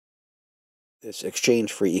this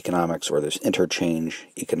exchange-free economics or this interchange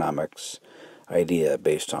economics idea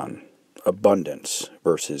based on abundance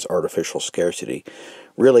versus artificial scarcity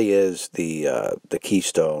really is the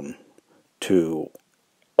keystone to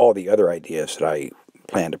all the other ideas that I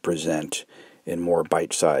plan to present in more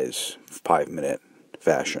bite-sized 5-minute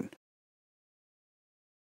fashion.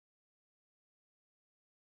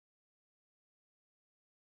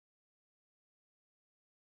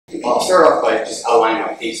 I'll start off by just outlining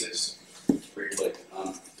my thesis briefly.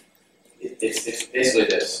 It's basically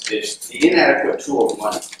this. It's the inadequate tool of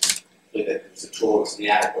money. It's a tool that's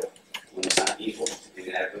inadequate when it's not evil. It's an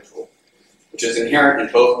inadequate tool, which is inherent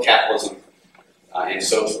in both capitalism and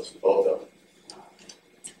socialism, both of them.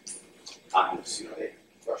 Communists,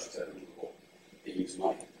 Russians have movable. They use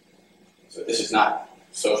money. So this is not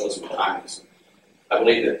socialism or communism. I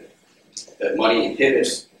believe that money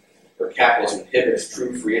inhibits, or capitalism inhibits,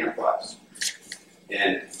 true free enterprise.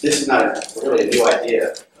 And this is not really a new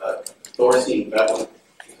idea. Thorstein Veblen,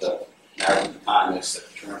 the American economist at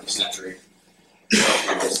the turn of the century,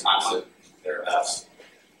 from Wisconsin, thereabouts,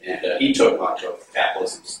 and he took much of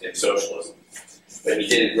capitalism and socialism, but he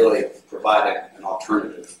didn't really provide an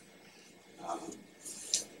alternative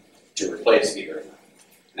to replace either. And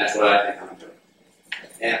that's what I think I'm doing.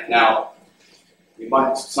 And now,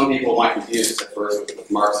 some people might confuse this at first with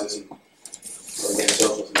Marxism or against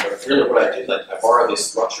socialism, but really what I did, I borrowed this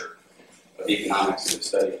structure of economics and the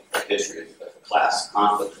study of history of class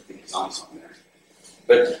conflict. I think it's on something there.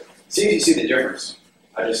 But see, you see the difference.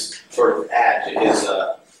 I just sort of add to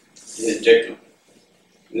his dictum.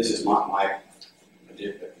 And this is my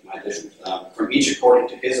addition. From each according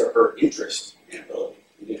to his or her interest and ability.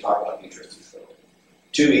 We didn't talk about interest and ability.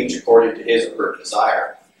 To each according to his or her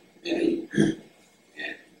desire. And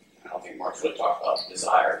I don't think Marx really talked about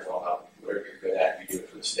desire. It's all about whatever you're good at, you do it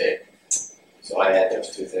for the state. So I add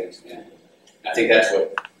those two things, and I think that's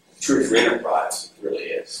what true free enterprise really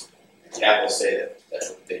is. And capitalists say that that's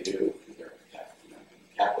what they do. They're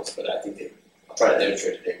capitalists, but I think I'll try to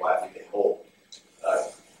demonstrate today why I think they hold,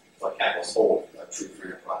 why capitalists hold true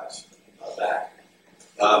free enterprise back.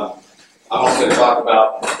 I'm also going to talk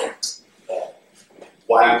about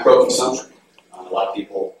why I'm pro-consumption. A lot of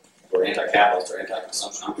people who are anti-capitalist or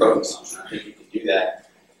anti-consumption. I'm pro-consumption. I think you can do that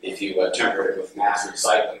if you temper it with mass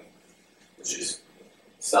recycling, which is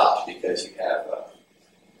stopped because you have,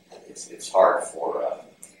 it's hard for,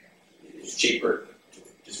 it's cheaper to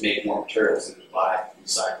just make more materials than to buy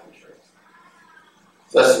recycled materials.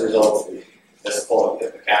 So that's the result of that's the quality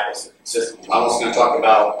of the capitalist system. I'm also going to talk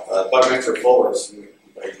about Buckminster Fuller's,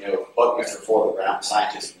 Buckminster Fuller, the Brown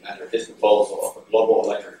scientist, inventor, his proposal of a global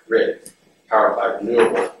electric grid powered by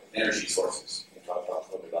renewable energy sources. We'll talk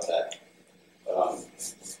a little bit about that.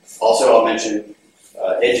 Also, I'll mention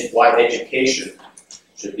why education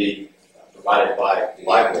should be provided by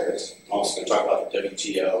libraries. I'm also going to talk about the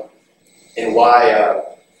WTO and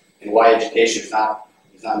why education is not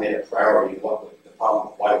made a priority. What the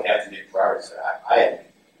problem? Why we have to make priorities? I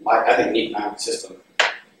think an economic system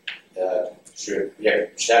should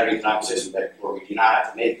have an economic system where we do not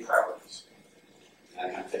have to make priorities.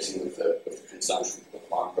 And I'm fixing with the consumption, with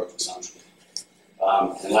long-term consumption.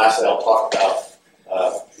 And lastly, I'll talk about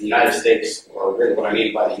the United States, or really what I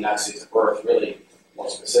mean by the United States of Earth, really more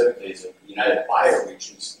specifically is the United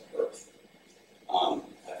Bioregions of Earth. I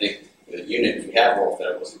think the unit we have World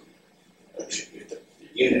Federalism, the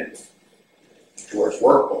unit towards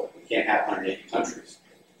workable. We can't have 180 countries.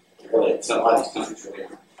 Really, a lot of these countries really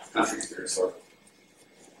aren't countries that are sort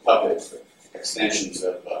of puppets, extensions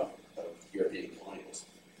of European colonialism,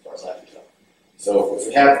 as far as I can tell. So if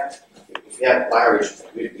we have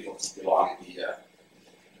bioregions, we don't belong in the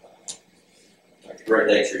like the Great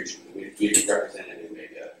Lakes region. We'd be represented in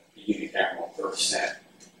maybe a unicameral Earth Senate,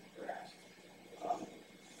 perhaps.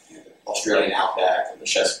 And the Australian Outback or the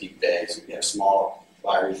Chesapeake Bay. So we have small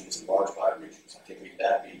bioregions and large bioregions. I think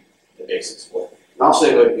that'd be the basis for it. And also,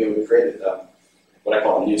 it would create what I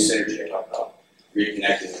call a new synergy. I talk about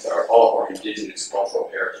reconnecting with all of our indigenous cultural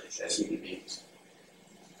heritage as human beings.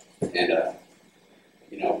 And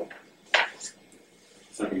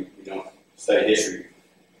some of you who don't study history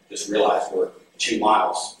just realize we're 2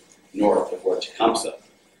 miles north of where Tecumseh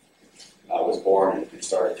was born and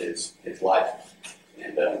started his life.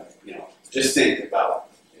 And just think about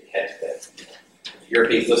if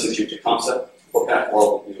Europeans listened to Tecumseh, what kind of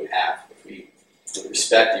world we would have if we would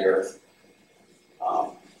respect the earth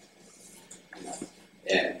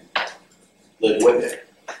and live with it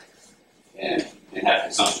and have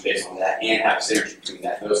consumption based on that and have synergy between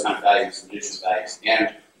those kind of values, indigenous values,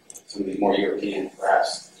 and some of the more European,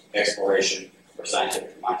 perhaps, exploration or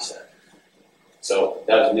scientific mindset. So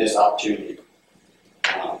that was a missed opportunity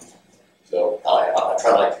So I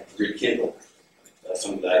try to like rekindle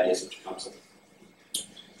some of the ideas which comes with it.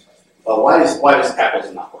 Why does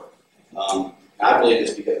capitalism not work? I believe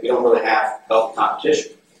it's because we don't really have healthy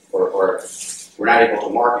competition, or we're not able to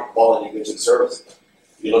market quality goods and services.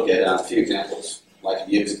 If you look at a few examples, like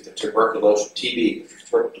to use the tuberculosis, TB,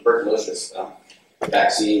 tuberculosis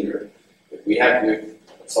vaccine, or we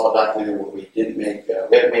saw a documentary where we haven't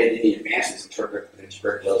made any advances in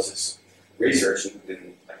tuberculosis research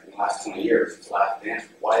in the last 20 years. It's the last advance.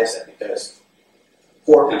 Why is that? Because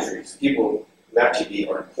poor countries, people who have TB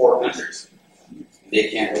are in poor countries. They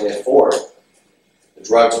can't really afford the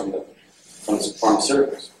drugs from the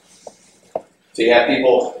pharmaceuticals. So you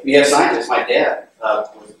have scientists. My dad,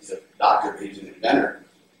 he's a doctor, he's an inventor.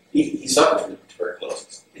 He suffered from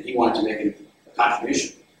tuberculosis, and he wanted to make a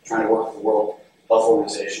contribution, trying to work with the World Health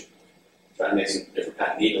Organization, trying to make some different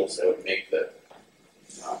kind of needles that would make the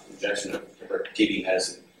injection of TB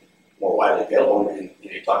medicine more widely available. And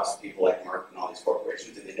he talks to people like Merck and all these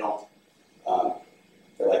corporations, and they don't.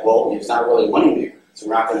 They're like, well, it's not really a money maker, so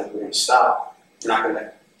we're going to stop. We're not going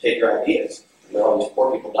to take your ideas. And let all these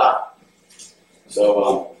poor people die.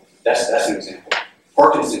 So that's an example.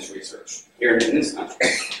 Parkinson's research here in this country.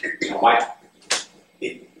 Here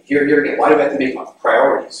again, why do we have to make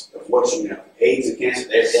priorities of what's, AIDS and cancer?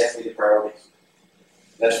 They have to be the priorities.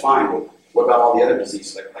 That's fine, but what about all the other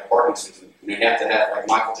diseases like Parkinson's? You have to have, like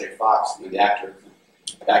Michael J. Fox, the actor,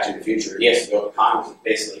 Back to the Future. He has to go to Congress and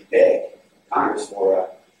basically beg Congress for a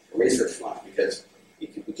research fund, because we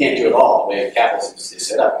can't do it all the way capitalism is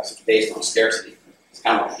set up. It's based on scarcity. It's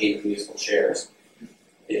kind of like game of musical chairs.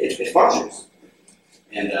 It functions,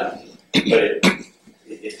 and but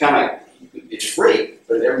it's kind of like it's free,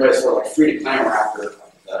 but everybody's sort of like free to clamor after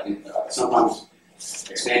sometimes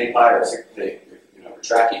expanding pie or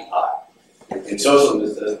retracting pie. And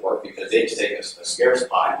socialism doesn't work because they just take a scarce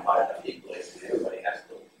pie and divide it up equally, and everybody has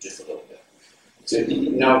just a little bit. So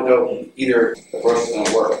either approach is going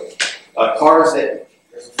to work. Cars that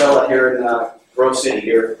there's a fella here in Grove City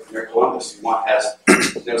here near Columbus who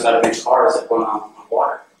knows how to make cars that run on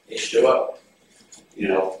water, H2O.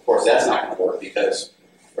 Of course, that's not going to work because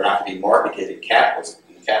we're not going to be marketed in the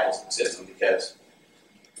capitalist system, because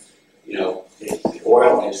the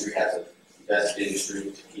oil industry has a vested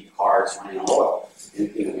industry to keep cars running on oil.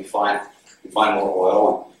 And we find more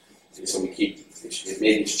oil, and so we keep.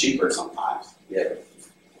 Maybe it's cheaper sometimes. Yeah,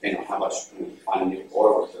 depending on how much we find new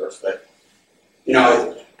oil reserves, but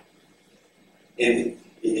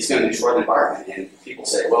it's going to destroy the environment. And people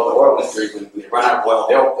say, well, the oil industry, when they run out of oil,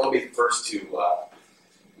 they'll be the first to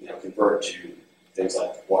convert to things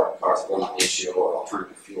like water cars that run on HCO or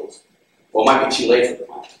alternative fuels. Well, it might be too late for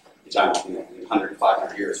them. In 100 to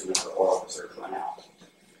 500 years, whenever oil reserves run out.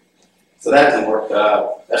 So that doesn't work.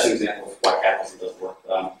 That's an example of why capitalism doesn't work.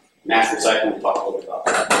 Mass recycling, we'll talk a little bit about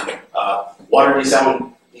that. Water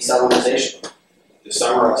desalinization. This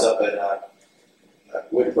summer I was up at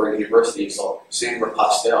Wittenberg University and saw Sandra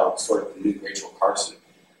Postel, sort of the new Rachel Carson,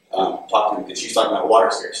 talking, because she's talking about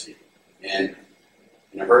water scarcity. And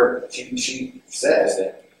she says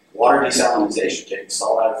that water desalinization, taking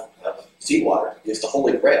salt out of seawater, is the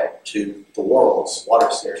holy grail to the world's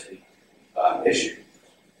water scarcity issue.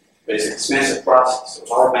 But it's an expensive process, so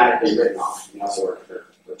it's automatically written off. So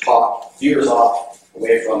we're taught years off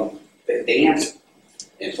away from the answer.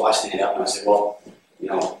 And so I stand up and I say, well,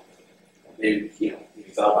 maybe you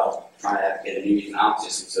thought about trying to advocate a new economic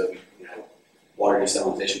system, so water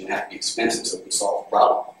desalinization would have to be expensive, so we can solve the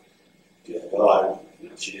problem.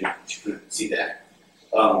 She couldn't see that.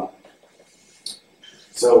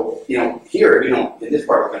 So here in this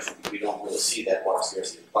part of the country, we don't really see that water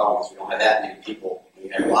scarcity problems. We don't have that many people. We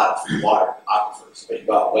have a lot of water aquifers. But you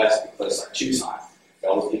go out west, a place like Tucson,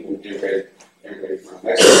 all those people who immigrated from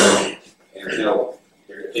Mexico, and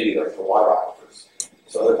they're depleting for water aquifers.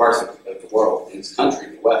 So other parts of the world, in this country,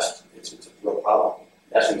 in the West, it's a real problem.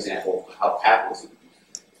 That's an example of how capitalism,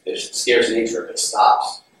 the scarce nature of it,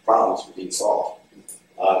 stops problems from being solved.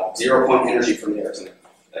 0 point energy from the air. It's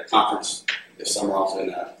a conference this summer also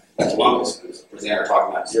in Columbus. There was a presenter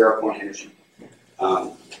talking about 0 point energy.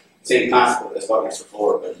 Same concept as what Mr.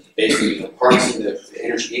 Fuller, but basically harnessing the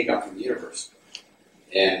energy income from the universe.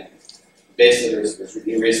 And basically there's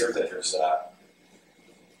new research that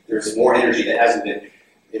there's more energy that hasn't been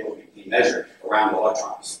able to be measured around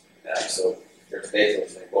electrons. So there's basically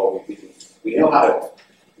saying, well, we know how to,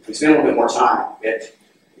 if we spend a little bit more time,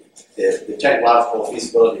 the technological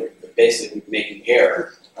feasibility of basically making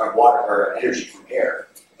air, or water, or energy from air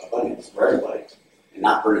abundant for everybody, and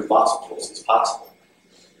not burning fossil fuels is possible.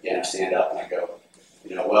 And I stand up and I go,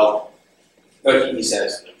 he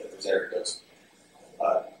says, there it goes.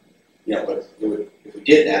 But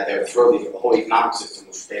did that, they would throw the whole economic system,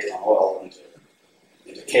 which was based on oil,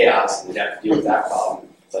 into chaos, and we'd have to deal with that problem.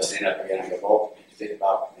 So I stand up again and go, well, you think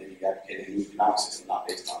about maybe advocating a new economic system not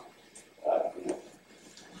based on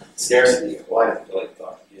scarcity. Well, I didn't really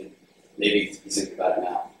thought. Maybe he's thinking about it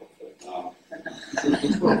now.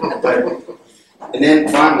 And then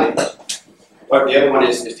finally, but the other one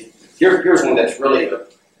is here's one that's really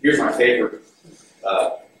here's my favorite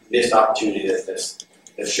missed opportunity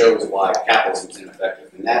that shows why capitalism is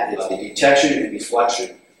ineffective, and that is the detection and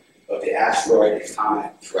deflection of the asteroid and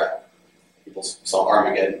comet threat. People saw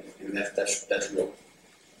Armageddon, and that's real.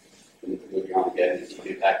 The movie Armageddon, and the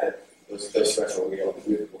impact that those threats are real.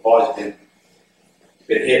 We've always been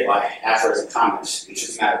hit by asteroids and comets. It's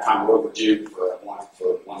just a matter of time. We're overdue for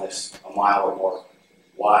one that's a mile or more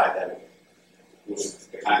wide that was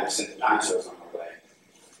the kind that sent the dinosaurs on our way.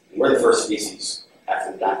 And we're the first species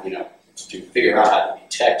after the to figure out how to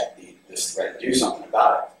detect this threat and do something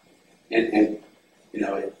about it. And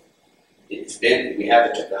we have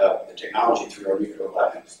the technology through our nuclear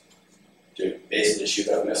weapons to basically shoot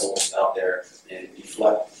up missiles out there and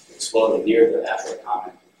explode near the asteroid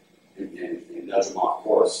comet and nudge them off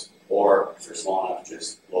course, or if they're small enough,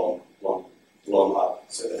 just blow them up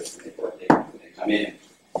so that when they come in,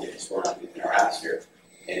 they explode up in our atmosphere.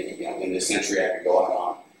 And in this century, I could go on and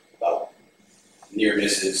on about near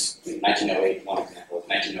misses. In 1908, one example,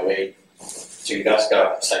 1908,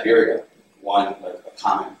 Tunguska, Siberia, a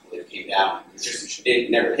comet that came down. It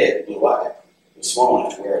never hit, it blew up. It was small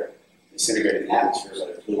enough to where it disintegrated in the atmosphere, so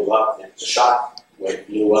it blew up. And the shock wave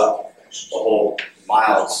blew up the whole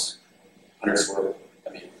miles,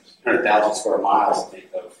 100,000 square miles, I think,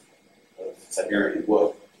 of Siberian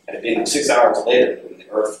wood. Had it been like 6 hours later, when the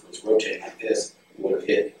Earth was rotating like this, it would have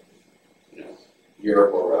hit,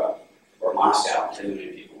 Europe or Moscow, and 10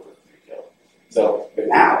 million people would have been killed. So, but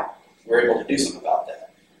now we're able to do something about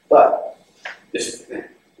that. But this is the thing: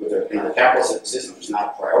 with the capitalist system, it's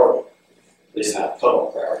not a priority. At least not a total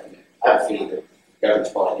priority. I have a feeling that the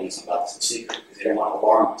government's probably doing something about this in secret because they don't want to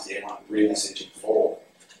alarm us. They don't want to bring us into the fold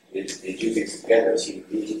and do things together as human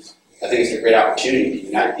beings. I think it's a great opportunity to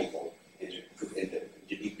unite people and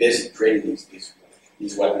to be busy creating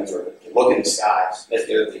these weapons or to look in the skies. That's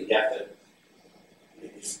the other thing. You have to.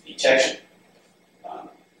 It's detection.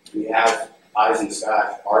 We have eyes in the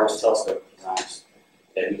sky, artist telescope designs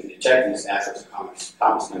that we can detect these asteroids and comets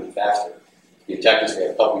coming faster. The detectors we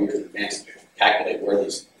have a couple years in advance to calculate where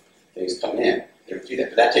these things come in. They would do that,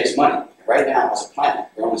 but that takes money. And right now, as a planet,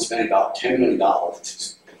 we're only spending about $10 million, which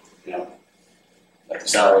is, like the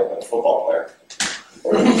salary of a football player.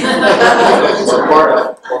 Or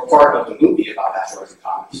part of a movie about asteroids and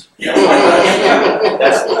comets.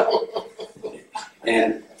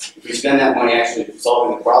 And if we spend that money actually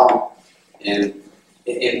solving the problem, and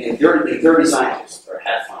 30 scientists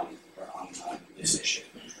have funding on this issue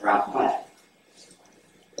around the planet,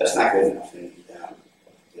 that's not good enough. And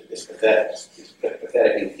it's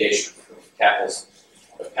pathetic indication of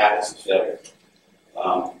capitalism's failure.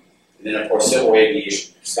 And then, of course, civil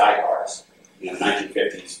aviation, sky cars. In the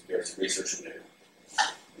 1950s, there was some research into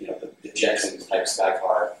the Jetsons type sky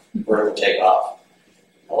car, vertical takeoff.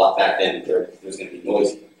 A lot back then, it was going to be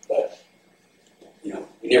noisy, but we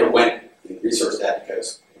never went and researched that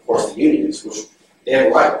because, of course, the unions, which they have a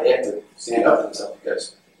right, they have to stand up for themselves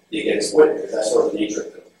because they get exploited. Because that's sort of the nature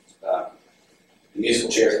of the musical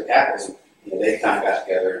chairs of capitalism. They kind of got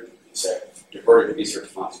together and said, diverted the research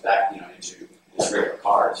funds back, into regular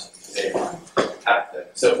cars. They didn't want to have the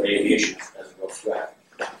civil aviation as a real threat.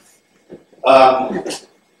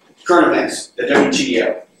 Current events, the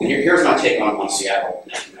WTO. And here's my take on Seattle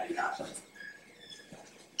in 1999.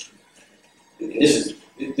 And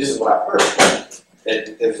this is what I've heard.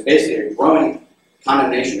 That there's basically a growing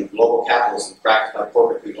condemnation of global capitalism practiced by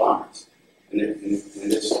corporate conglomerates. And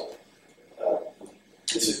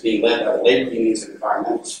this is being led by the labor unions and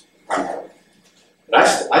environmentalists primarily.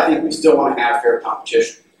 But I think we still want to have fair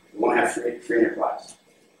competition. We want to have free enterprise.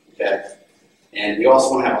 Okay? And we also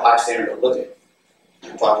want to have a high standard of living.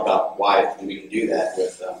 And I talked about why we can do that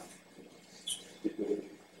with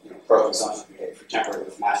pro-consumption behavior, temporary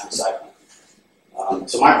with mass recycling.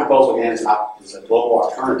 So my proposal again is a global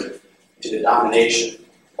alternative to the domination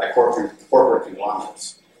by corporate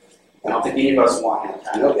conglomerates. I don't think any of us want,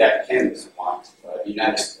 I know that Ken doesn't want,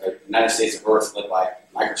 United States of Earth led by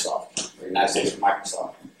Microsoft, or United States of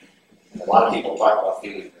Microsoft. And a lot of people talk about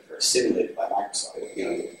feeling that they're stimulated by Microsoft.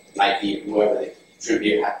 Nike, whoever, they should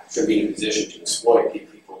be in a position to exploit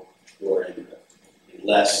people who are in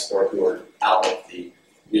less, or who are out of the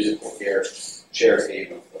musical chairs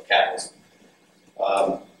game of capitalism.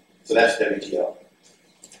 So that's WTO.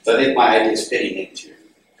 So I think my idea is fitting into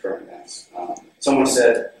current events. Someone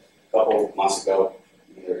said a couple of months ago,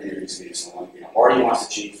 when they were introducing me to someone, Marty wants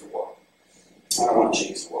to change the world. I don't want to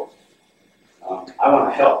change the world. I want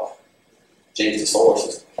to help change the solar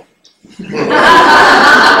system.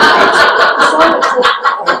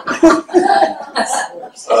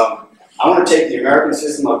 I want to take the American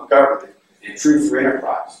system of government and true free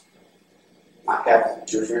enterprise, not capitalism,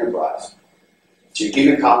 true free enterprise, to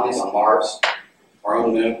human colonies on Mars, our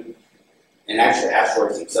own moon, and actually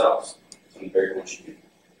asteroids themselves. Some very much you can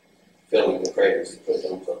fill in the craters and put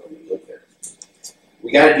domes over and live there.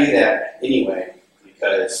 We got to do that anyway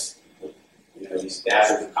because these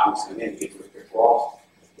asteroids and comets come in. We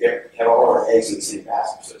have all our eggs in the same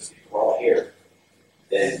basket, so to speak. We're all here.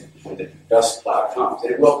 Then when the dust cloud comes,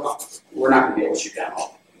 and it will come, we're not going to be able to shoot down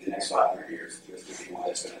all in the next 500 years. There's going to be one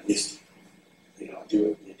that's going to at least, do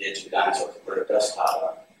what they did to the dinosaurs, put a dust cloud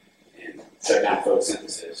up and shut down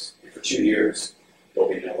photosynthesis. And for 2 years, there'll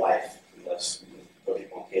be no life unless we put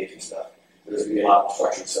people in cages and stuff. But there's going to be a lot of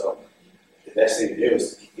destruction. So the best thing to do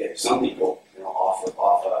is to get some people,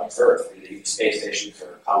 off Earth and use space stations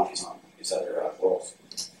for colonies on these other worlds.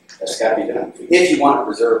 That's got to be done if you want to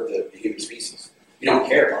preserve the human species. If you don't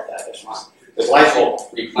care about that, that's fine. Because life will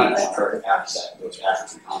replenish on Earth after that, those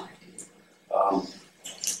asteroids and comets.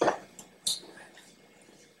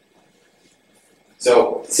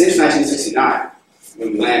 So since 1969,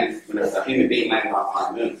 when a human being landed on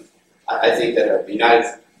our moon, I think that a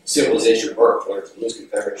united civilization of Earth, whether it's the Loose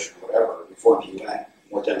Confederation or whatever, before the UN,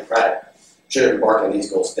 more democratic, should have embarked on these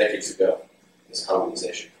goals decades ago, this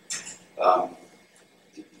colonization.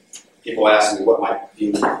 People ask me what my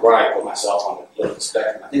view, where I put myself on the political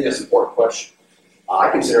spectrum. I think that's an important question. I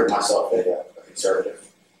consider myself a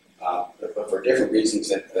conservative, but for different reasons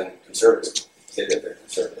than conservatives say that they're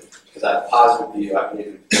conservative. Because I have a positive view. I believe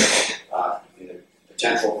in the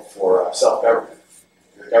potential for self-government,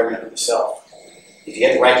 the government of the self. If you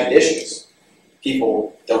get the right conditions,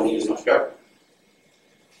 people don't need as much government.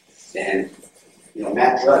 And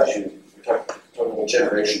Matt Drudge, who we're talking about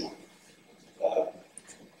generational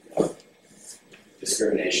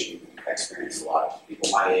discrimination, experienced a lot of people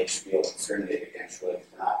my age feel discriminated against really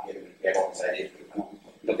for not giving them. We have all these ideas, but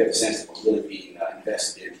we don't get the sense that we're really being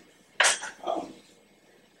invested in.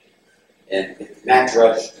 And Matt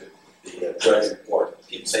Drudge, the Drudge report,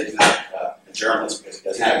 people say he's not a journalist because he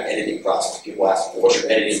doesn't have an editing process. People ask him, what's your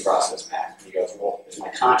editing process, Matt? And he goes, well, it's my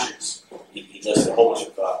conscience. He listed a whole bunch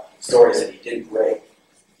of stories that he didn't grade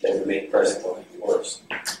that would make the present world even worse.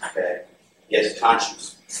 Okay? He has a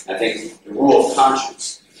conscience. And I think the rule of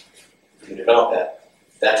conscience, you can develop that.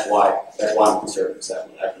 That's why I'm conservative.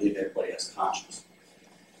 I believe everybody has a conscience.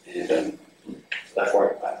 And that's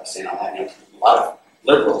why I'm saying on that. A lot of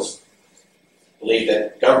liberals believe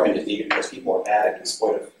that government is needed because people are bad and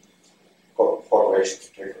exploitive, corporations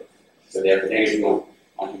particularly. So they have the negative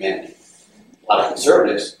on humanity. A lot of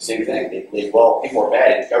conservatives, same thing. They believe, well, people are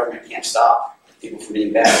bad and the government can't stop people from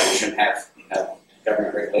being bad. We shouldn't have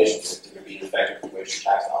government regulations. It's going to be ineffective to waste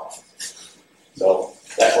your tax dollars. So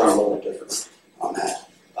that's where I'm a little bit different on that.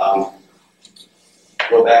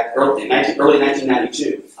 Go back early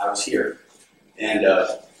 1992. I was here, and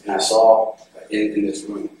I saw in this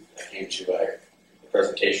room. I came to a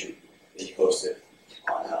presentation that you hosted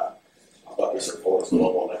on Buckley's Report's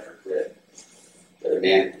Global Electric Grid. There's a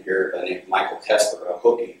man here named Michael Kessler, a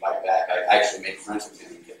Hokie, right back. I actually made friends with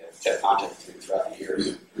him and kept contact with him throughout the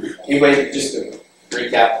years. Anyway, just to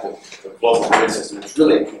recap the global grid system, it's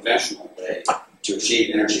really a conventional way to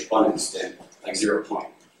achieve energy abundance in like 0 point.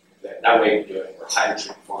 That way we do it, or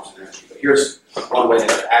hydrogen forms of energy. But here's one way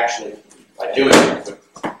that actually, by doing it, would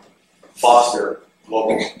foster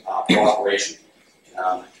global cooperation.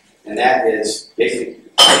 And that is basically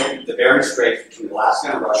the Bering Strait between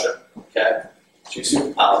Alaska and Russia, okay? Two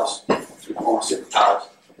superpowers, two former superpowers,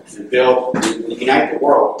 and unite the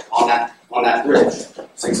world on that bridge,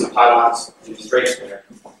 sink some pylons in the straits there.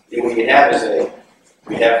 And what you have is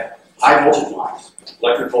we have high voltage lines,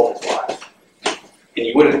 electric voltage lines. And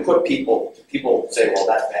you wouldn't put people say, well,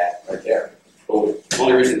 that's bad right there. But the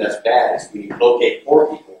only reason that's bad is when you locate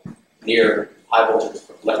poor people near high voltage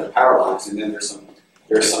electric power lines, and then there's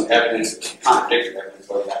some evidence, contradictory evidence,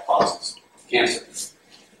 whether that causes cancer.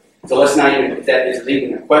 So let's not even, if that is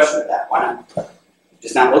leaving a question of that, why not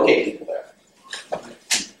just not locate people there?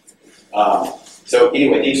 So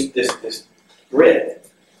anyway, this grid,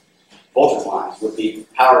 voltage lines, would be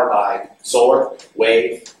powered by solar,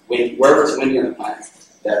 wave, wind, wherever it's windy on the planet,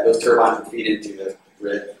 that those turbines would feed into the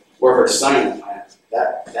grid. Wherever it's sunny on the planet,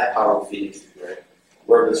 that power would feed into the grid.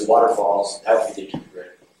 Wherever there's waterfalls, that would feed into the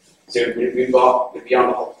grid. So we'd be on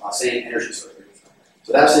the same energy source.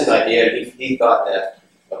 So that's his idea. He thought that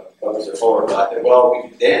a focus their forward thought that, well, we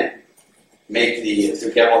could then make the, so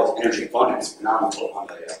we have all this energy abundance, we're not on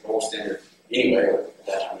the gold standard anyway, or at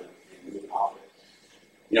that time we're moving off of it.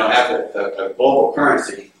 You know, have a global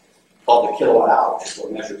currency called the kilowatt hour, which is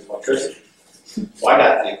what measures electricity. So I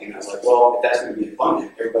got thinking, I was like, well, if that's going to be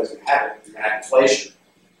abundant, everybody's going to have it. You're going to have inflation,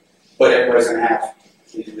 but everybody's going to have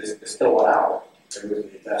this kilowatt hour. Everybody's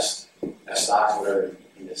going to invest stocks or whatever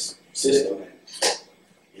in this system, and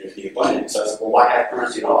it'll be abundant. So I said, well, why have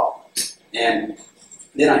currency at all? And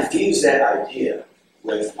then I fused that idea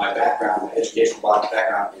with my background, my educational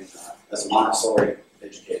background as a Montessori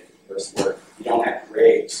educator, where you don't have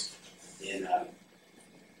grades in that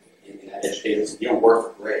education. You don't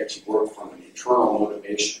work for grades. You work from an internal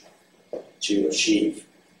motivation to achieve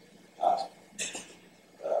an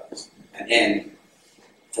end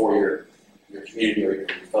for your community or your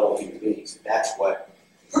fellow human beings. That's what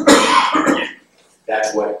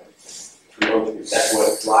promotes. That's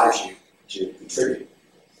what drives you to contribute.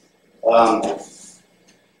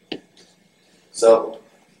 So,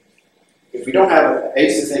 if we don't have, I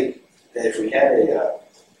used to think that if we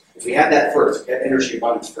had that first, if we had energy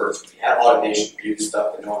abundance first, if we had automation to do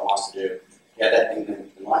stuff that no one wants to do, we had that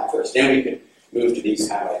thing in line first, then we could move to these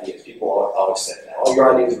kind of ideas. People always said that. All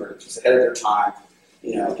your ideas were just ahead of their time.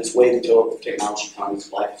 You know, just wait until the technology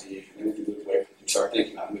comes, life is easy, and then we can move away from, start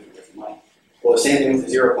thinking about moving away from money. Well, the same thing with the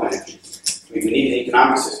zero point energy. We need an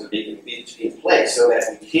economic system to be in place so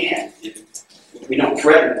that we can, we don't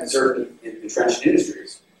threaten certain entrenched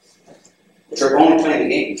industries, which are only playing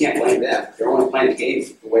the game. You can't blame them. They're only playing the game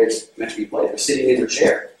the way it's meant to be played. They're sitting in their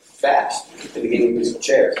chair fast in the game of musical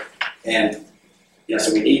chairs. And, you know,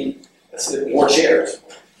 so we need more chairs.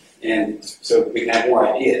 And so we can have more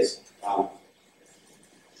ideas.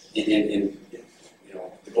 In you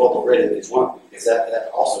know, the global grid is one, because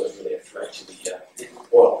that also is really a threat to the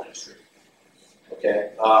oil industry.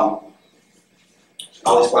 Okay? All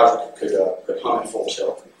these projects could hum in full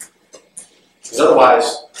tilt. Because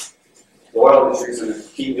otherwise, the oil industry is going to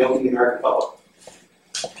keep milking the American public.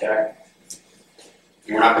 Okay?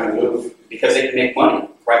 And we're not going to move, because they can make money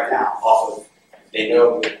right now off of, they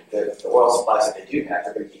know that the oil supplies that they do have,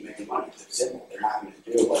 they're going to keep making money. It's simple. They're not going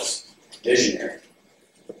to do what's visionary.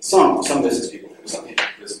 Some business people do. Some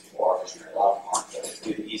business people are visionary. A lot of them aren't. But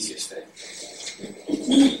they do the easiest thing.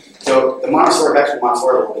 So the Montessori, back to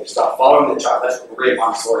Montessori a little bit, stop following the child. That's what Maria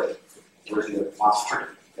Montessori, the original Montessori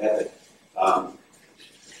method.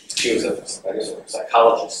 She was a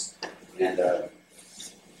psychologist and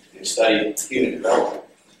studied human development.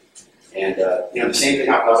 And you know, the same thing.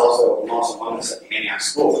 I'm also alumnus at the Antioch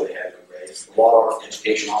School where they had no grades. The Waldorf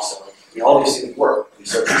education also. You know, all these things work. And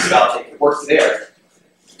so it's about taking what works there,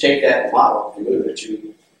 take that model and move it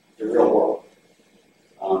to the real world.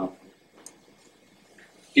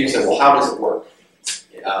 People say, well, how does it work?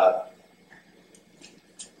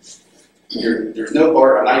 There's no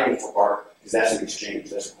barter. I'm not even for barter, because that's an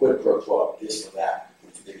exchange. That's a quid pro quo, this or that.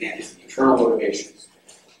 Again, it's the internal motivations.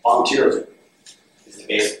 Volunteerism is the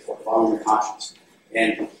basic for following your conscience.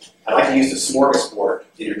 And I like to use the smorgasbord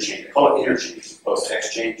interchange. I call it interchange as opposed to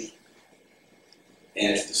exchange.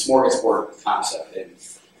 And it's the smorgasbord concept. And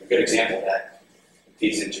a good example of that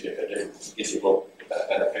feeds into a different, gives you a little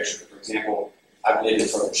better picture. For example, I believe in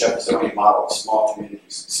sort of Jeffersonian model of small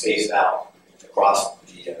communities spaced out across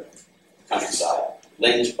the countryside,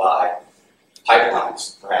 linked by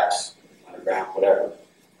pipelines, perhaps underground, whatever,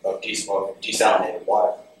 of desalinated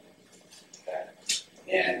water. Okay.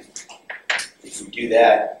 And if we do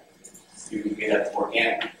that, you can get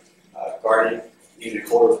organic gardening, even a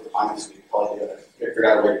quarter of the climates we probably figure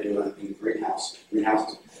out a way to do it in greenhouses.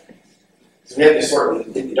 So we have this sort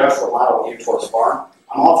of industrial model geared towards farm.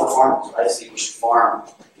 I'm all for farmers. I just think we should farm,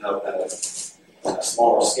 you know, at a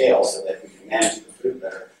smaller scale so that we can manage the food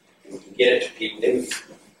better and we can get it to people. Then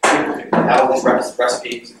people can have all these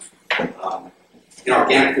recipes. You know,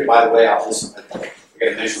 organic food, by the way, I forgot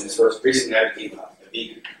to mention this first. Recently, I became a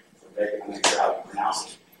vegan. I'm not sure how you pronounce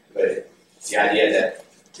it, but it's the idea that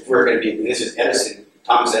if we're going to be, and this is Edison,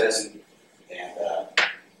 Thomas Edison, and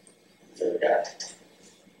the other guy,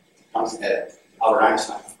 Albert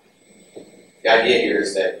Einstein. The idea here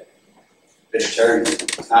is that vegetarianism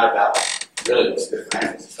is not about really what's good for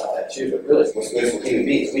animals, it's about that too, but really what's good for human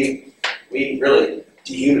beings. We really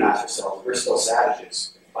dehumanize ourselves. We're still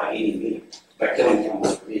savages by eating meat, by killing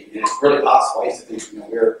animals for meat. And it's really possible. I used to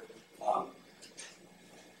think, we're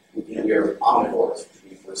omnivores.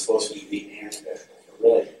 We're supposed to eat meat and vegetables, but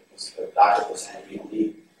really, the doctor was saying we don't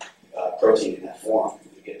need protein in that form.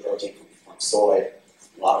 We get protein from soy,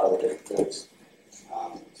 a lot of other different foods.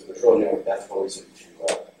 So there's really no ethical reason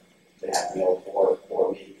to have meal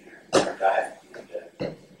or meat in our diet.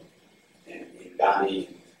 And,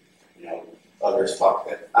 others talk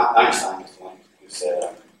that Einstein was the one who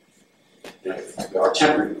said, if we are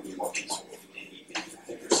temporary, we'll be more peaceful. I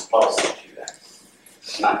think there's policy to do that.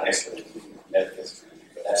 I'm not an expert in metaphysics or anything,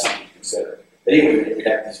 but that's something to consider. But anyway, we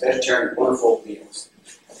have these vegetarian, wonderful meals,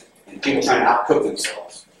 and people trying to outcook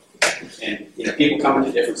themselves. And people come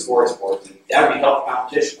into different sports, and that would be healthy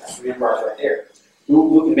competition. That's the enterprise right there.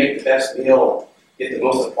 Who can make the best meal, get the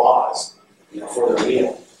most applause, for their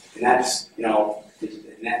meal? And that's,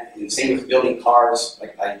 and same with building cars.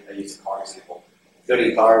 Like I use a car example.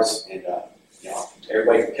 Building cars, and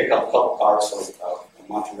everybody can pick up a couple cars for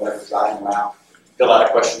a month or whatever, driving around, fill out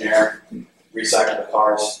a questionnaire, recycle the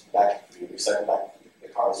cars back, the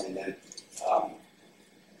cars, and then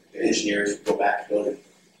the engineers go back to building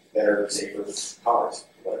better, safer cars.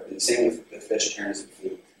 And the same with vegetarians and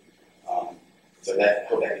food. So I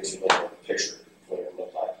hope that gives you a little bit of a picture of what it would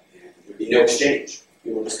look like. And there would be no exchange.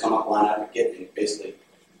 People would just come up, line up, and basically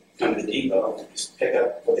come to the depot and just pick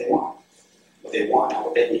up what they want. What they want, not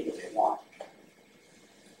what they need, what they want.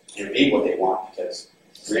 And it would be what they want, because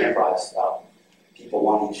free enterprise is about people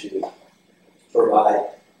wanting to provide,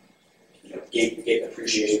 get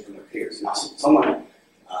appreciation from their peers. Now, someone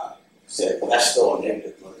said, well, that's still a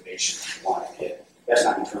negative motivation to want to get. That's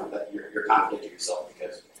not internal, but you're contradicting yourself,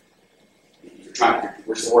 because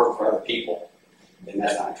we're still working for other people, and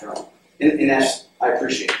that's not internal. And that's, I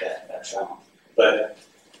appreciate that challenge. But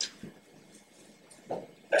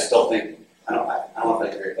I still think, I don't know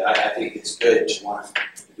if I agree with that. I think it's good to want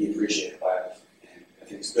to be appreciated by others. And I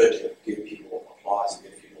think it's good to give people applause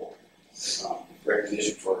and give people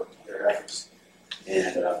recognition for their efforts.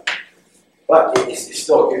 And but it's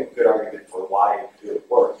still a good argument for why it would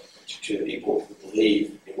work to the people who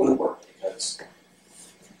believe it wouldn't work, because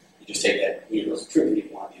you just take that universal truth,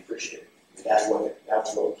 people want to be appreciated. And that's what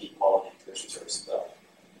will keep quality Christian services up.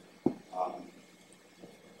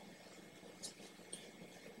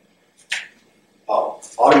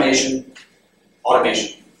 Automation.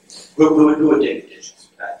 Who would dig the ditches?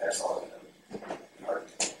 That's all I know.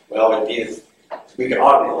 Well, it'd be if we could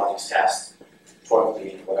automate a lot of these tasks, toilet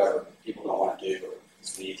cleaning, whatever people don't want to do, or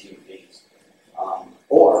it's need human beings.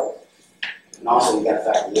 And also you got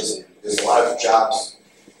to factor this in. There's a lot of jobs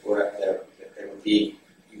where there would be,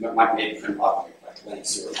 you might maybe couldn't automate, like laying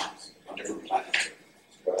sewer lines on different planets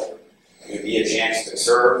or whatever. It would be a chance to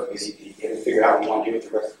serve, because you can figure out what you want to do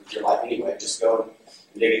with the rest of your life anyway. Just go and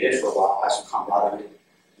dig a ditch for a while, have some camaraderie,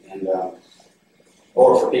 and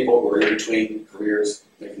or for people who are in between careers,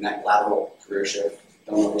 making that lateral career shift,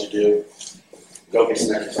 don't know what to do, go get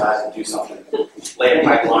some exercise and do something, lay in a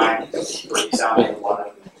pipeline, or desalinate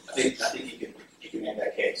water. I think you can make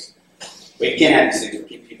that case. But you can't have these things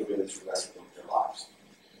where people do this for the rest of their lives.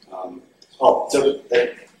 So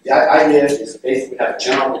the idea is basically have a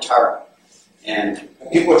general retirement. And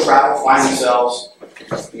people would travel, find themselves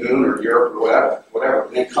the moon or Europe or whatever,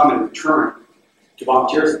 and then come and return to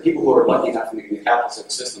volunteers. And people who are lucky enough in the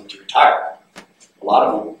capitalist system to retire, a lot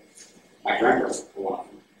of them, my grandparents will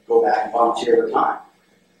want to go back and volunteer their time.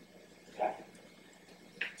 Okay?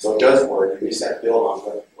 So it does work, and we just have to build on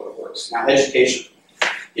what works. Now, education.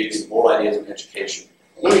 Give you some bold ideas on education.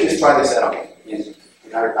 Let me just try this out.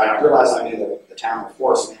 I realize I'm in the town of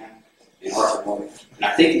Forest Man in Arthur Morgan, and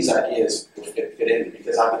I think these ideas will fit in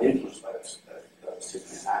because I've been influenced by those two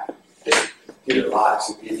things. Just do their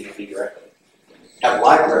lives and indirectly. Have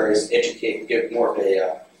libraries give more of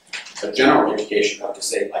a general education up to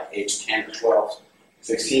say like age 10 or 12,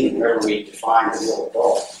 16, wherever we define a real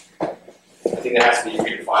adult. I think that has to be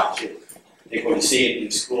redefined too. I think when you see it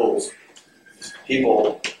in schools,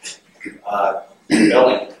 people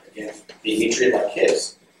rebelling against being treated like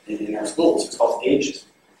kids in our schools. It's called ageism.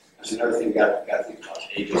 That's another thing we got to think about,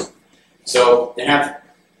 ageism. So they have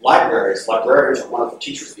libraries. Librarians are wonderful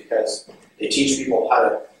teachers because they teach people how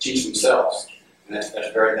to teach themselves, and that's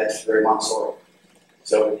very Montessori.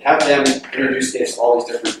 So have them introduce kids to all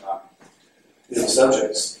these different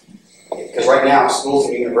subjects, because right now schools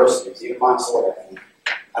and universities, even Montessori,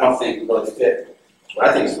 I don't think really fit what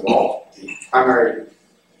I think is involved. The primary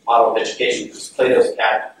model of education is Plato's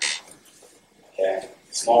Academy. Okay,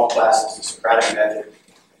 small classes, the Socratic method,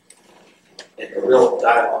 a real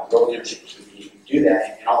dialogue, real leadership. You can do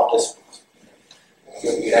that in all disciplines.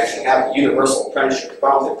 You could actually have a universal apprenticeship. The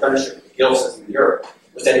problem with the apprenticeship, the guild system in Europe,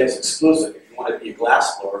 was that it was exclusive. If you wanted to be a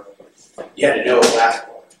glassblower, you had to know a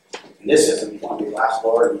glassblower. In this system, you want to be a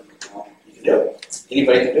glassblower, and you can do it.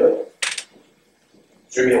 Anybody can do it.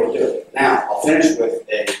 Should be able to do it. Now, I'll finish with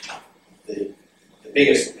the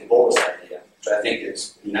biggest and boldest idea, which I think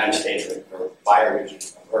is the United States or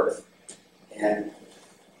bioregion of Earth. And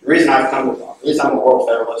the reason I'm a world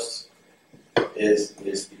federalist is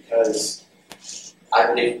because I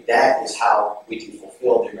believe that is how we can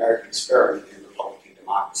fulfill the American experiment in Republican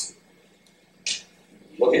democracy.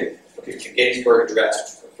 Look at the Gettysburg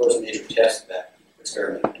Address, the first major test of that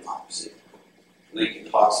experiment in democracy.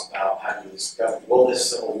 Lincoln talks about how he discovered, will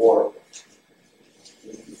this Civil War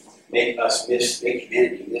make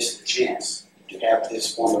humanity miss the chance to have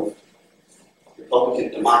this form of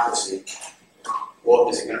Republican democracy? Well,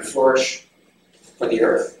 is it going to flourish for the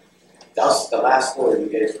earth? That's the last word in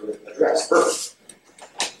the Gettysburg Address. Earth.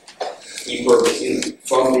 He were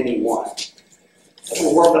from anyone. That's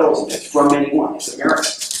what war federalism is. From anyone. It's America.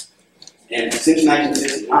 And since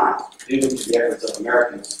 1969, due to the efforts of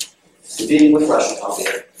Americans competing with Russia,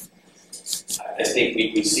 albeit, I think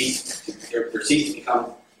we cease to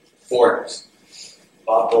become foreigners.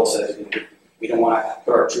 Bob Dole says we don't want to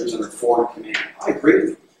put our troops under foreign command. I agree with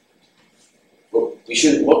him. But we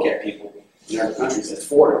shouldn't look at people in other countries as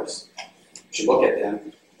foreigners. We should look at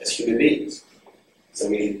them as human beings. So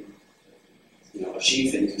we can,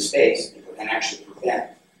 achieve things in space and actually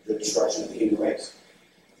prevent the destruction of the human race.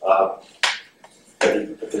 But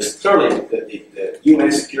there's clearly the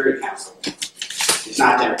UN Security Council is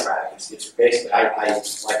not democratic. It's basically, I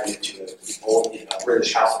liken it to the old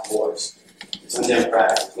British House of Lords. It's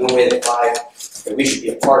undemocratic. There's no way that we should be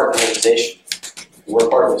a part of an organization. We're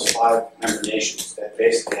part of those 5 member nations that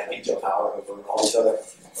basically have veto power over all these other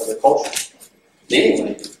cultures.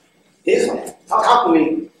 Namely, Islam. How can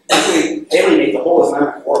we alienate the whole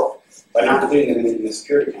Islamic world by not putting them in the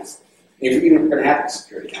Security Council? Even if we're going to have a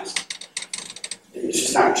Security Council, it's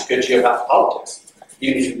just not good geopolitics.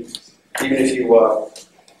 Even if you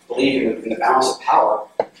believe in the balance of power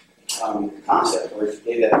concept, or if you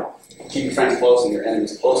believe that keep your friends close and your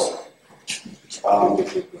enemies closer.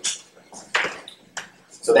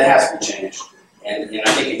 So that has to be changed. And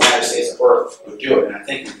I think the United States of Earth would do it. And I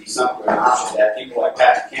think it would be something, an option that people like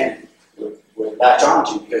Patrick Kennedy would latch on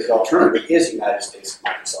to, because the alternative is the United States of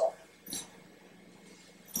Microsoft.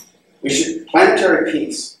 Planetary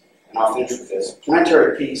peace, and I'll finish with this,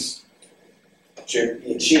 planetary peace should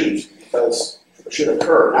be achieved because, or should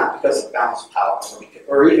occur, not because of balance of power,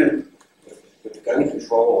 or even with gun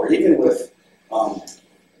control, or even with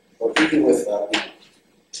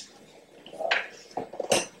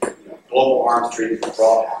global arms treaties with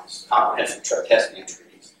drawdowns, comprehensive testing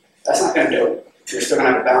treaties. That's not going to do it. You're still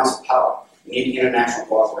going to have a balance of power. We need international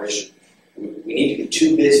cooperation. We need to be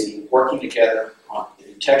too busy working together on the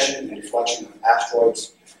detection and deflection of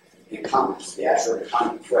asteroids and comets, the asteroid and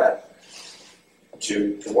comet threat,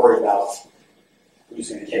 to worry about who's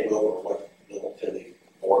going to take over what little piddly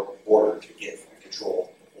border to get and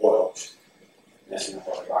control oil, messing up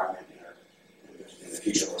our environment in the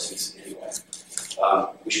future of our species anyway.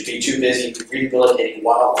 We should be too busy rehabilitating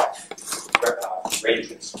wildlife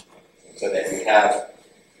ranges so that we have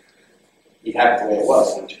the way it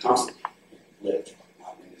was when Tecumseh lived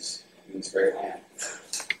in this great land.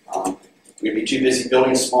 We'd be too busy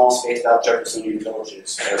building small, spaced-out Jeffersonian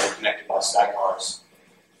villages that are connected by sky cars.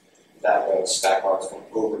 That way, sky cars going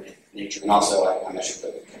over nature, and also I mentioned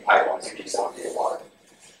the pipelines that desalinated water.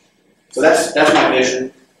 So that's my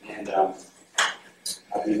vision, and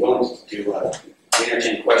I'd be willing to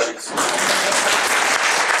entertain questions.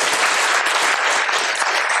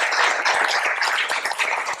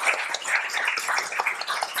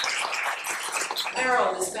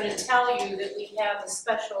 Harold is going to tell you that we have a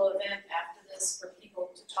special event after this for people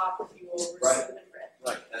to talk with you over soup and bread.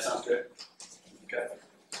 Right, that sounds good. Okay.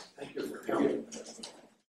 Thank you for coming.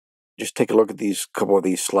 Just take a look at couple of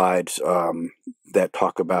these slides that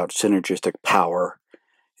talk about synergistic power,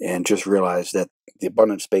 and just realize that the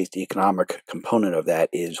abundance-based economic component of that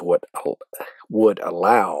is what would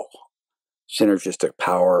allow synergistic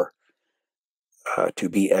power to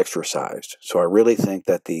be exercised. So I really think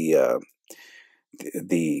that the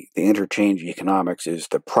interchange economics is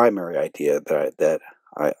the primary idea that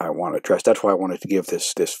I want to address. That's why I wanted to give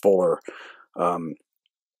this fuller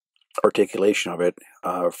articulation of it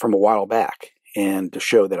from a while back, and to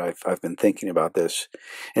show that I've been thinking about this.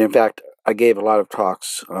 And in fact, I gave a lot of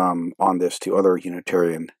talks on this to other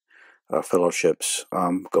Unitarian fellowships,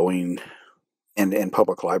 going in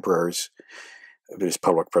public libraries. There's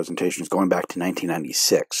public presentations going back to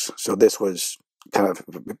 1996. So this was kind of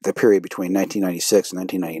the period between 1996 and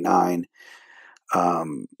 1999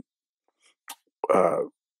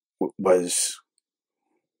 was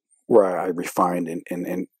where I refined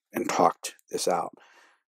and talked this out.